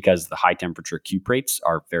superconductors because the high temperature cuprates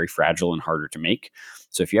are very fragile and harder to make.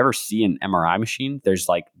 So if you ever see an MRI machine, there's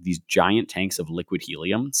these giant tanks of liquid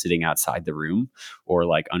helium sitting outside the room or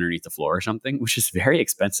underneath the floor or something, which is very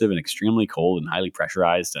expensive and extremely cold and highly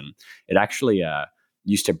pressurized. And it actually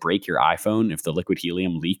used to break your iPhone if the liquid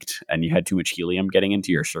helium leaked and you had too much helium getting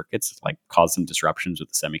into your circuits, caused some disruptions with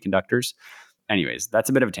the semiconductors. Anyways, that's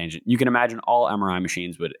a bit of a tangent. You can imagine all MRI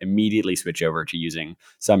machines would immediately switch over to using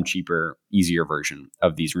some cheaper, easier version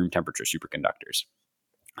of these room temperature superconductors.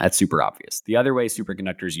 That's super obvious. The other way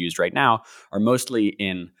superconductors are used right now are mostly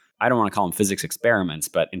in, I don't want to call them physics experiments,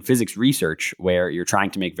 but in physics research where you're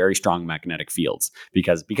trying to make very strong magnetic fields.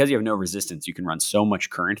 Because you have no resistance, you can run so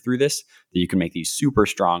much current through this that you can make these super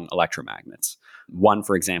strong electromagnets. One,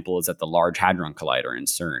 for example, is at the Large Hadron Collider in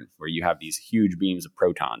CERN, where you have these huge beams of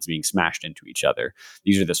protons being smashed into each other.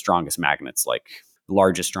 These are the strongest magnets, the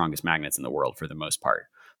largest, strongest magnets in the world for the most part.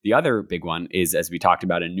 The other big one is, as we talked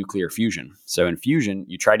about, in nuclear fusion. So in fusion,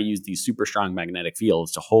 you try to use these super strong magnetic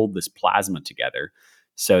fields to hold this plasma together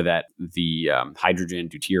so that the hydrogen,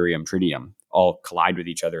 deuterium, tritium all collide with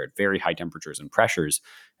each other at very high temperatures and pressures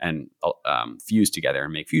and fuse together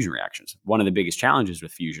and make fusion reactions. One of the biggest challenges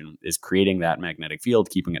with fusion is creating that magnetic field,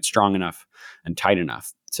 keeping it strong enough and tight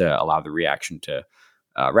enough to allow the reaction to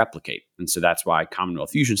replicate. And so that's why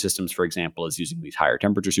Commonwealth Fusion Systems, for example, is using these higher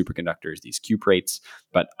temperature superconductors, these cuprates,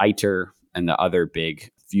 but ITER and the other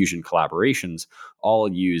big fusion collaborations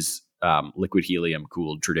all use liquid helium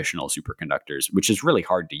cooled traditional superconductors, which is really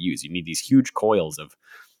hard to use. You need these huge coils of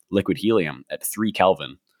liquid helium at 3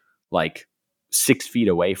 Kelvin, 6 feet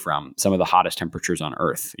away from some of the hottest temperatures on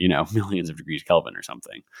Earth, millions of degrees Kelvin or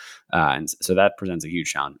something. And so that presents a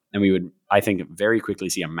huge challenge. And we would, I think, very quickly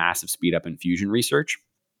see a massive speed up in fusion research,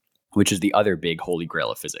 which is the other big holy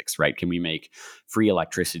grail of physics, right? Can we make free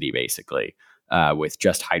electricity, basically, with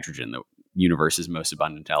just hydrogen, the universe's most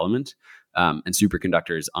abundant element? And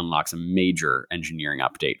superconductors unlocks a major engineering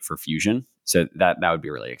update for fusion. So that would be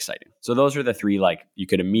really exciting. So those are the three, you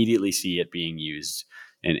could immediately see it being used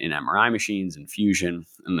in MRI machines and fusion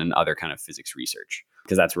and then other kind of physics research,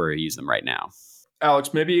 because that's where we use them right now.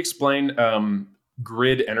 Alex, maybe explain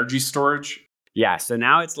grid energy storage. Yeah. So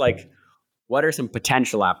now it's what are some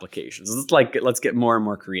potential applications? Let's get more and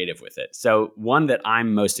more creative with it. So one that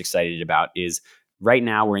I'm most excited about is right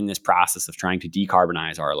now we're in this process of trying to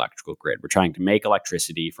decarbonize our electrical grid. We're trying to make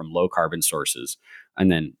electricity from low carbon sources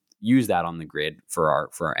and then use that on the grid for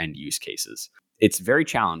our end use cases. It's very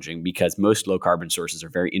challenging because most low carbon sources are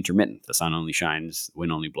very intermittent. The sun only shines,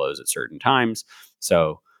 wind only blows at certain times.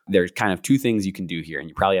 So there's kind of two things you can do here, and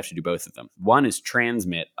you probably have to do both of them. One is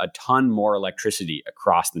transmit a ton more electricity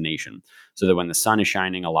across the nation so that when the sun is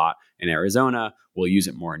shining a lot in Arizona, we'll use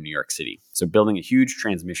it more in New York City. So building a huge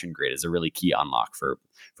transmission grid is a really key unlock for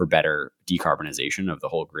better decarbonization of the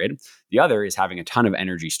whole grid. The other is having a ton of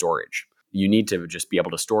energy storage. You need to just be able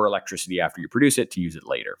to store electricity after you produce it to use it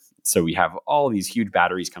later. So we have all these huge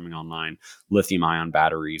batteries coming online, lithium-ion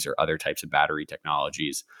batteries or other types of battery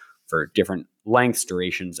technologies for different lengths,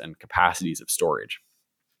 durations, and capacities of storage.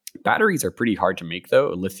 Batteries are pretty hard to make, though.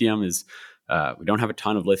 Lithium is, we don't have a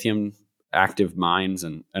ton of lithium active mines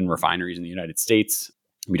and refineries in the United States.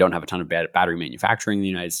 We don't have a ton of battery manufacturing in the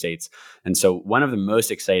United States. And so one of the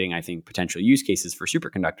most exciting, I think, potential use cases for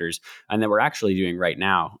superconductors, and that we're actually doing right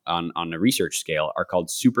now on a research scale, are called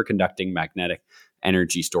superconducting magnetic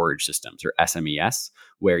energy storage systems, or SMES,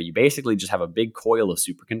 where you basically just have a big coil of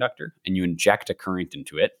superconductor and you inject a current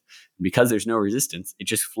into it. And because there's no resistance, it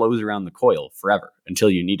just flows around the coil forever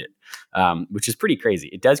until you need it, which is pretty crazy.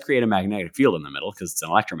 It does create a magnetic field in the middle because it's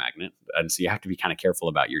an electromagnet. And so you have to be kind of careful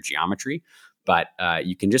about your geometry. But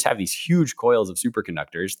you can just have these huge coils of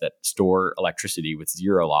superconductors that store electricity with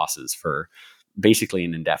zero losses for basically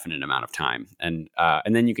an indefinite amount of time. And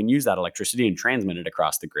then you can use that electricity and transmit it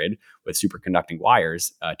across the grid with superconducting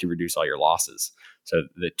wires to reduce all your losses. So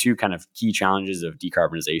the two kind of key challenges of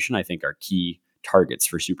decarbonization, I think, are key targets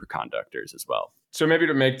for superconductors as well. So maybe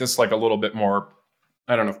to make this like a little bit more,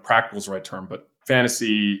 I don't know if practical is the right term, but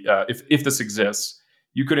fantasy, if this exists,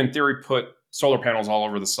 you could in theory put solar panels all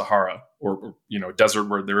over the Sahara or desert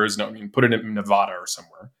where there is no, put it in Nevada or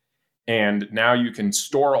somewhere. And now you can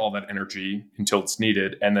store all that energy until it's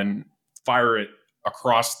needed and then fire it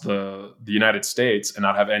across the United States and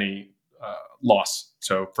not have any loss.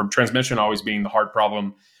 So from transmission always being the hard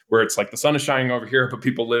problem where it's like the sun is shining over here, but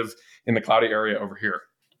people live in the cloudy area over here.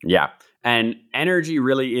 Yeah. And energy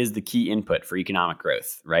really is the key input for economic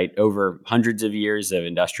growth, right? Over hundreds of years of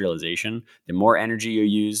industrialization, the more energy you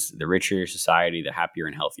use, the richer your society, the happier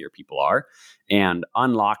and healthier people are. And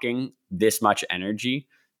unlocking this much energy,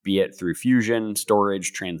 be it through fusion,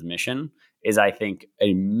 storage, transmission, is, I think,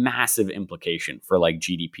 a massive implication for like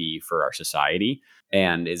GDP for our society,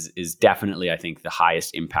 and is definitely, I think, the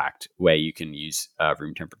highest impact way you can use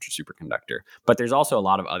room temperature superconductor. But there's also a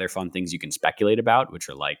lot of other fun things you can speculate about, which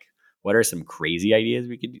are like, what are some crazy ideas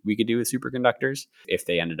we could do with superconductors if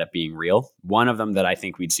they ended up being real? One of them that I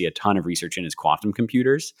think we'd see a ton of research in is quantum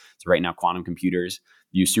computers. So right now, quantum computers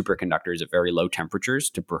use superconductors at very low temperatures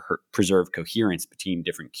to preserve coherence between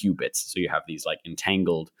different qubits. So you have these like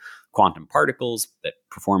entangled quantum particles that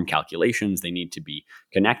perform calculations. They need to be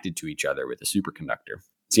connected to each other with a superconductor.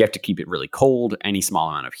 So you have to keep it really cold. Any small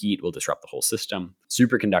amount of heat will disrupt the whole system.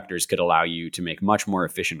 Superconductors could allow you to make much more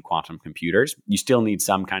efficient quantum computers. You still need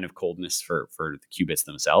some kind of coldness for the qubits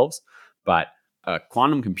themselves. But a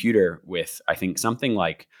quantum computer with, I think, something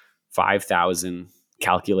like 5,000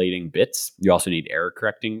 calculating bits, you also need error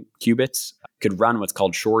correcting qubits, could run what's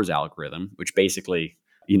called Shor's algorithm, which basically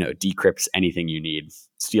decrypts anything you need,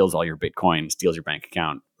 steals all your Bitcoin, steals your bank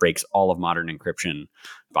account, breaks all of modern encryption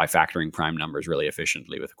by factoring prime numbers really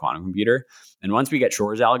efficiently with a quantum computer. And once we get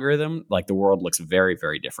Shor's algorithm, like the world looks very,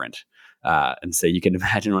 very different. And so you can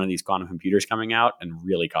imagine one of these quantum computers coming out and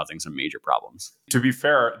really causing some major problems. To be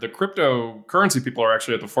fair, the cryptocurrency people are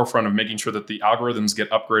actually at the forefront of making sure that the algorithms get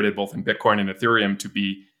upgraded both in Bitcoin and Ethereum to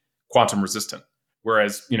be quantum resistant.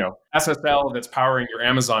 Whereas, SSL that's powering your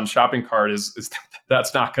Amazon shopping cart is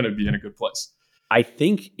that's not going to be in a good place. I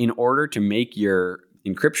think in order to make your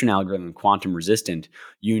encryption algorithm quantum resistant,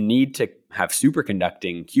 you need to have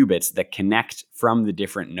superconducting qubits that connect from the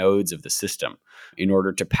different nodes of the system in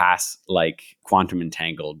order to pass like quantum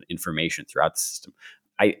entangled information throughout the system.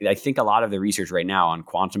 I think a lot of the research right now on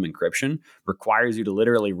quantum encryption requires you to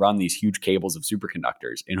literally run these huge cables of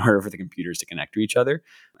superconductors in order for the computers to connect to each other.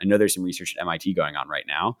 I know there's some research at MIT going on right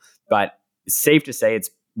now, but it's safe to say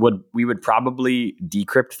we would probably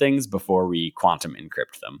decrypt things before we quantum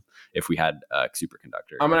encrypt them if we had a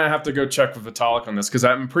superconductor. I'm going to have to go check with Vitalik on this because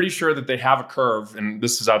I'm pretty sure that they have a curve, and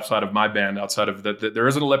this is outside of my band, outside of that there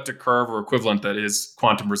is an elliptic curve or equivalent that is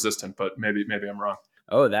quantum resistant, but maybe I'm wrong.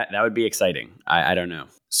 Oh, that would be exciting. I don't know.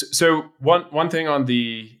 So one thing on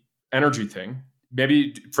the energy thing,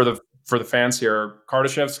 maybe for the fans here,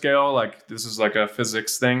 Kardashev scale, like this is like a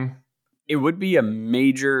physics thing. It would be a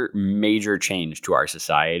major, major change to our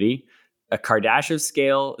society. a Kardashev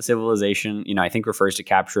scale civilization, I think refers to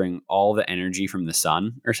capturing all the energy from the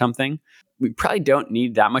sun or something. We probably don't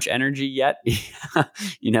need that much energy yet.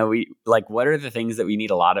 We what are the things that we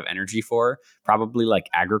need a lot of energy for? Probably like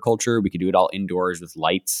agriculture. We could do it all indoors with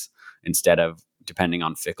lights instead of depending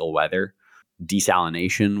on fickle weather.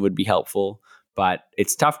 Desalination would be helpful, but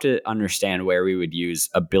it's tough to understand where we would use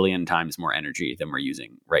a billion times more energy than we're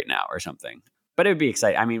using right now or something. But it would be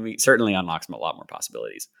exciting. I mean, we certainly unlocks a lot more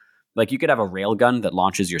possibilities. Like you could have a railgun that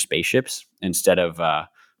launches your spaceships instead of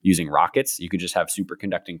using rockets. You could just have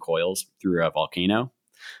superconducting coils through a volcano,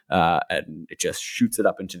 and it just shoots it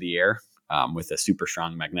up into the air with a super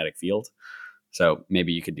strong magnetic field. So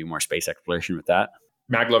maybe you could do more space exploration with that.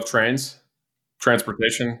 Maglev trains,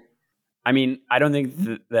 transportation. I mean, I don't think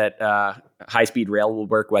that high-speed rail will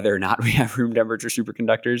work whether or not we have room temperature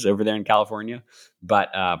superconductors over there in California.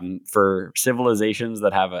 But for civilizations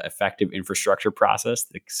that have an effective infrastructure process,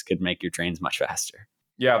 this could make your trains much faster.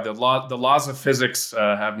 Yeah, the laws of physics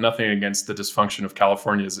have nothing against the dysfunction of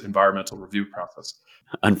California's environmental review process.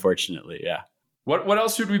 Unfortunately, yeah. What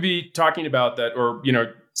else should we be talking about that, or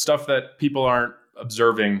stuff that people aren't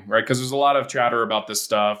observing, right? Because there's a lot of chatter about this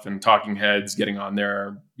stuff and talking heads getting on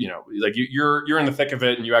there. Like you're in the thick of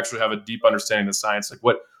it, and you actually have a deep understanding of the science.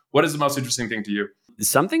 Like what is the most interesting thing to you?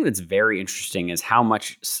 Something that's very interesting is how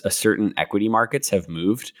much a certain equity markets have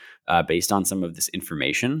moved based on some of this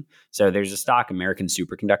information. So there's a stock, American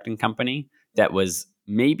Superconducting Company, that was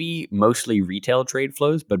maybe mostly retail trade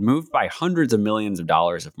flows, but moved by hundreds of millions of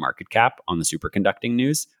dollars of market cap on the superconducting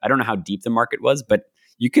news. I don't know how deep the market was, but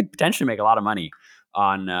you could potentially make a lot of money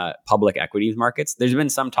on public equities markets. There's been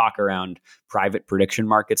some talk around private prediction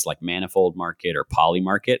markets like Manifold Market or Poly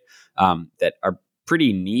Market that are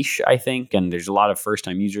pretty niche, I think, and there's a lot of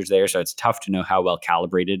first-time users there, so it's tough to know how well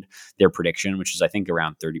calibrated their prediction, which is I think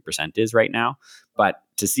around 30% is right now. But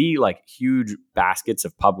to see like huge baskets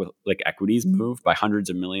of public equities move by hundreds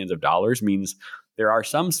of millions of dollars means there are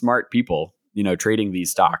some smart people, trading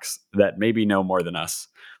these stocks that maybe know more than us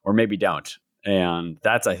or maybe don't. And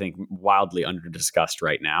that's, I think, wildly under discussed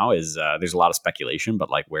right now is there's a lot of speculation, but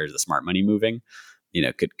like, where's the smart money moving?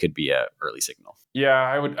 Could be a early signal. Yeah,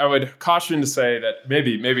 I would caution to say that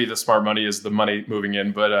maybe the smart money is the money moving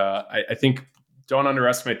in, but I think don't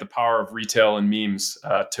underestimate the power of retail and memes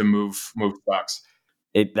to move stocks.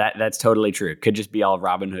 That's totally true. It could just be all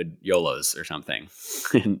Robinhood YOLOs or something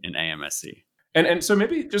in AMSC. And so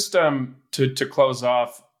maybe just to close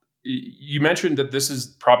off, you mentioned that this is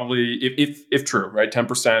probably, if true, right,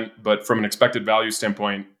 10%, but from an expected value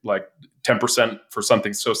standpoint, like 10% for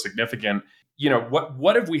something so significant.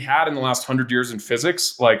 What have we had in the last 100 years in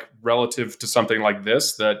physics, like relative to something like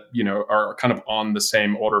this that, are kind of on the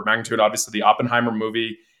same order of magnitude? Obviously, the Oppenheimer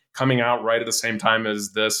movie coming out right at the same time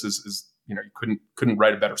as this is you couldn't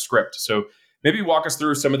write a better script. So maybe walk us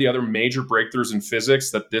through some of the other major breakthroughs in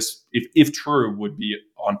physics that this, if true, would be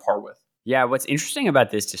on par with. Yeah, what's interesting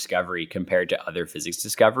about this discovery compared to other physics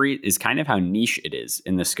discovery is kind of how niche it is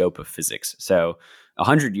in the scope of physics. So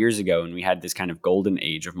 100 years ago, when we had this kind of golden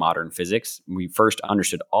age of modern physics, we first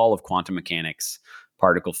understood all of quantum mechanics,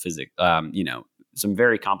 particle physics, some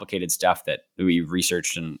very complicated stuff that we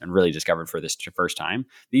researched and really discovered for this first time.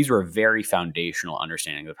 These were very foundational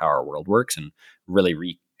understandings of how our world works and really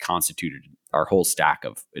reconstituted our whole stack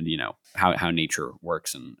of, how nature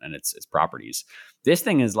works and its properties. This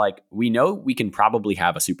thing is like, we know we can probably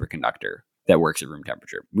have a superconductor that works at room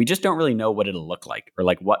temperature. We just don't really know what it'll look like or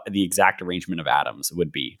like what the exact arrangement of atoms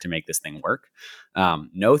would be to make this thing work.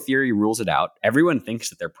 No theory rules it out. Everyone thinks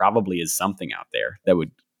that there probably is something out there that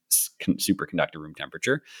would superconductor room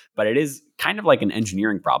temperature, but it is kind of like an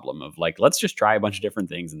engineering problem of like, let's just try a bunch of different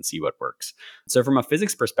things and see what works. So from a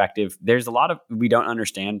physics perspective, there's a lot of we don't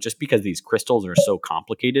understand just because these crystals are so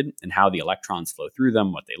complicated and how the electrons flow through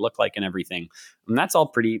them, what they look like and everything. And that's all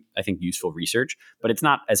pretty, I think, useful research, but it's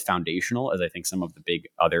not as foundational as I think some of the big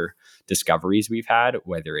other discoveries we've had,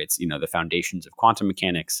 whether it's, the foundations of quantum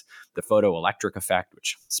mechanics, the photoelectric effect,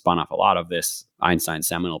 which spun off a lot of this, Einstein's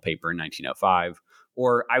seminal paper in 1905,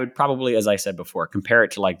 or I would probably, as I said before, compare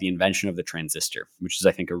it to like the invention of the transistor, which is,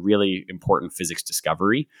 I think, a really important physics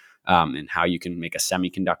discovery and how you can make a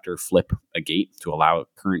semiconductor flip a gate to allow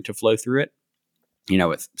current to flow through it,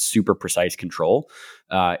 with super precise control.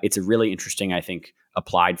 It's a really interesting, I think,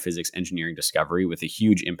 applied physics engineering discovery with a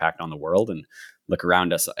huge impact on the world. And look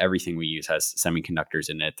around us, everything we use has semiconductors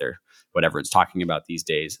in it. They're whatever it's talking about these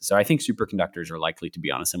days. So I think superconductors are likely to be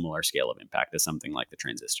on a similar scale of impact as something like the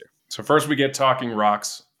transistor. So first we get talking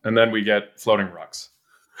rocks, and then we get floating rocks.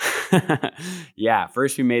 Yeah,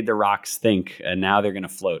 first we made the rocks think, and now they're going to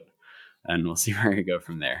float. And we'll see where we go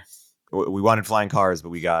from there. We wanted flying cars, but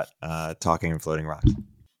we got talking and floating rocks.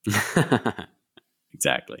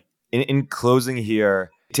 Exactly. In closing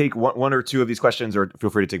here, take one or two of these questions, or feel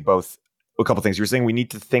free to take both. A couple things. You're saying we need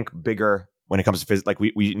to think bigger when it comes to physics. Like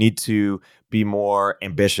we need to be more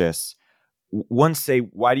ambitious. One, say,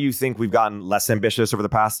 why do you think we've gotten less ambitious over the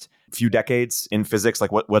past few decades in physics?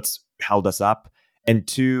 Like what's held us up? And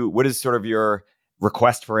two, what is sort of your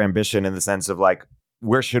request for ambition in the sense of like,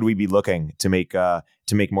 where should we be looking to make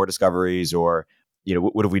more discoveries, or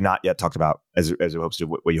what have we not yet talked about as opposed to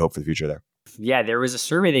what you hope for the future there? Yeah, there was a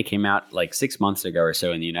survey that came out like 6 months ago or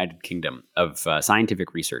so in the United Kingdom of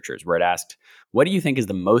scientific researchers where it asked, what do you think is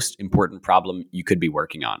the most important problem you could be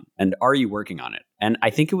working on? And are you working on it? And I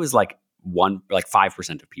think it was like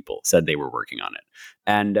 5% of people said they were working on it.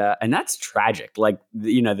 And that's tragic. Like,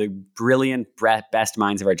 the brilliant, best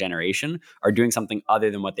minds of our generation are doing something other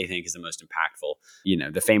than what they think is the most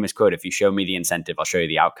impactful. The famous quote, if you show me the incentive, I'll show you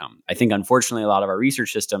the outcome. I think, unfortunately, a lot of our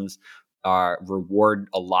research systems reward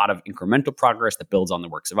a lot of incremental progress that builds on the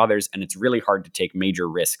works of others. And it's really hard to take major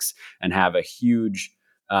risks and have a huge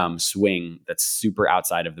swing that's super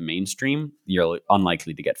outside of the mainstream. You're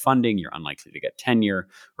unlikely to get funding. You're unlikely to get tenure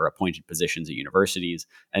or appointed positions at universities.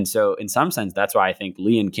 And so in some sense, that's why I think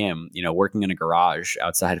Lee and Kim, working in a garage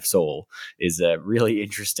outside of Seoul is a really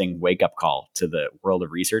interesting wake-up call to the world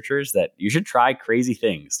of researchers that you should try crazy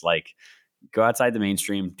things, like go outside the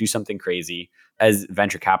mainstream, do something crazy. As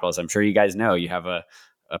venture capitalists, I'm sure you guys know, you have a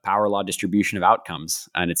power law distribution of outcomes,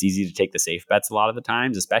 and it's easy to take the safe bets a lot of the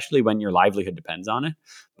times, especially when your livelihood depends on it.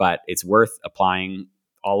 But it's worth applying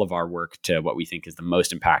all of our work to what we think is the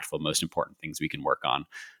most impactful, most important things we can work on.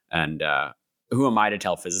 And who am I to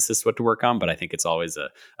tell physicists what to work on? But I think it's always a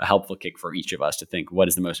helpful kick for each of us to think, what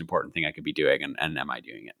is the most important thing I could be doing, and am I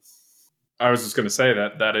doing it? I was just going to say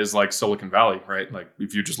that is like Silicon Valley, right? Like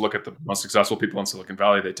if you just look at the most successful people in Silicon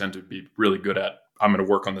Valley, they tend to be really good at, I'm going to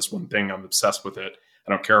work on this one thing. I'm obsessed with it. I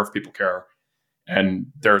don't care if people care. And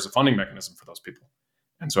there's a funding mechanism for those people.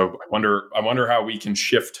 And so I wonder how we can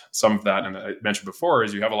shift some of that. And I mentioned before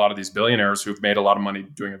is you have a lot of these billionaires who've made a lot of money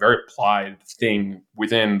doing a very applied thing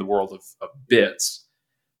within the world of bits,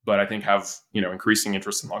 but I think have, increasing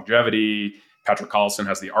interest in longevity. Patrick Collison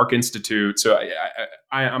has the ARC Institute. So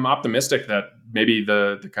I'm optimistic that maybe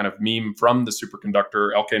the kind of meme from the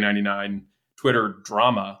superconductor LK-99 Twitter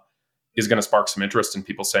drama is going to spark some interest in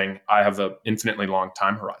people saying, I have an infinitely long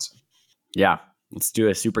time horizon. Yeah. Let's do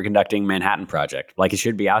a superconducting Manhattan project. Like it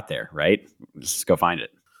should be out there, right? Just go find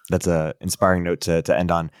it. That's an inspiring note to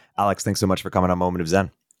end on. Alex, thanks so much for coming on Moment of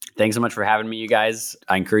Zen. Thanks so much for having me, you guys.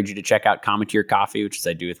 I encourage you to check out Cometeer Coffee, which is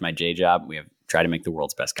I do with my day job. We have tried to make the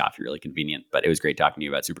world's best coffee really convenient, but it was great talking to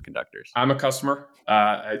you about superconductors. I'm a customer.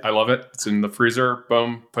 I love it. It's in the freezer.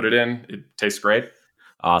 Boom, put it in. It tastes great.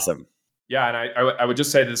 Awesome. Yeah, and I would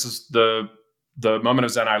just say this is the moment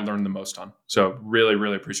of Zen I learned the most on. So really,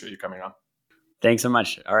 really appreciate you coming on. Thanks so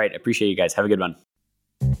much. All right. Appreciate you guys. Have a good one.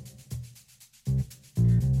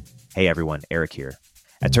 Hey everyone, Eric here.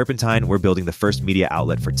 At Turpentine, we're building the first media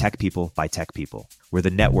outlet for tech people by tech people. We're the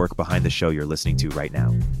network behind the show you're listening to right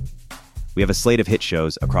now. We have a slate of hit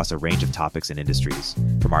shows across a range of topics and industries,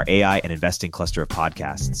 from our AI and investing cluster of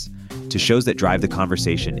podcasts to shows that drive the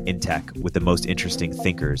conversation in tech with the most interesting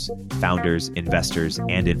thinkers, founders, investors,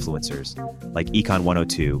 and influencers, like Econ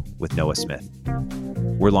 102 with Noah Smith.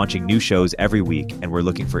 We're launching new shows every week, and we're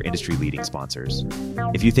looking for industry-leading sponsors.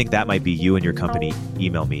 If you think that might be you and your company,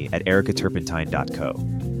 email me at ericaturpentine.co.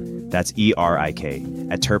 That's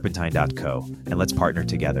ERIK at turpentine.co, and let's partner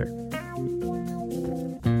together.